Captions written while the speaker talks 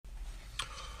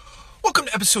Welcome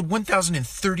to episode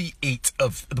 1038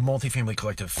 of the Multifamily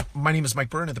Collective. My name is Mike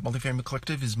Byrne, and the Multifamily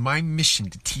Collective is my mission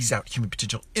to tease out human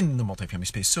potential in the multifamily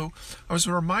space. So I was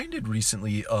reminded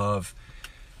recently of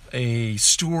a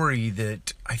story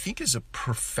that I think is a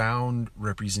profound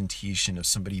representation of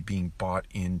somebody being bought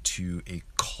into a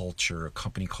culture, a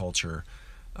company culture,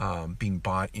 being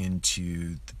bought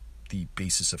into the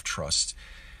basis of trust.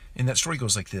 And that story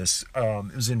goes like this.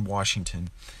 It was in Washington,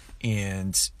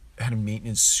 and had a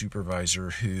maintenance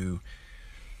supervisor who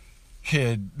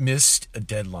had missed a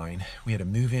deadline. We had a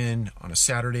move-in on a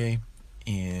Saturday,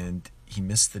 and he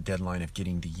missed the deadline of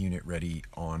getting the unit ready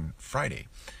on Friday.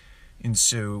 And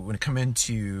so when I come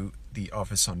into the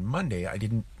office on Monday, I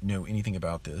didn't know anything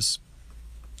about this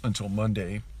until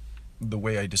Monday. The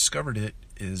way I discovered it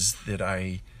is that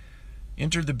I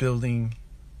entered the building,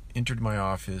 entered my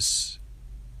office,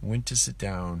 went to sit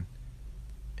down,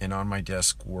 and on my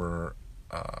desk were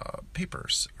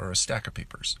papers, or a stack of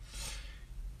papers,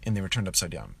 and they were turned upside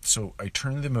down. So I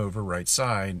turned them over right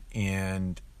side,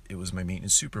 and it was my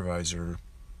maintenance supervisor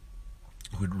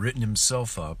who had written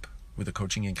himself up with a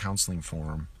coaching and counseling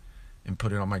form and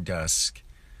put it on my desk,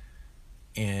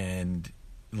 and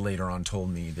later on told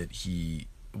me that he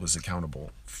was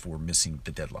accountable for missing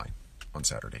the deadline on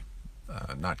Saturday,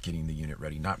 not getting the unit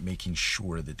ready, not making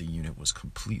sure that the unit was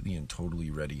completely and totally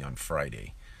ready on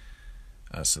Friday,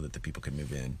 so that the people could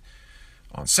move in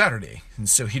on Saturday. And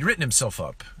so he'd written himself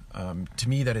up. To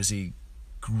me, that is a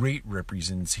great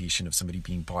representation of somebody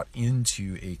being bought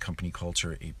into a company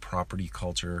culture, a property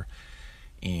culture,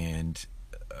 and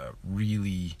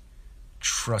really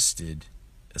trusted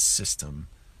a system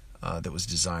that was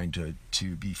designed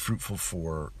to be fruitful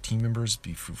for team members,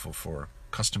 be fruitful for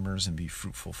customers, and be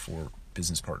fruitful for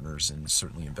business partners and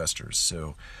certainly investors.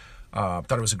 So I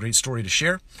thought it was a great story to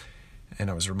share, and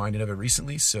I was reminded of it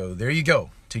recently. So there you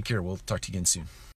go. Take care. We'll talk to you again soon.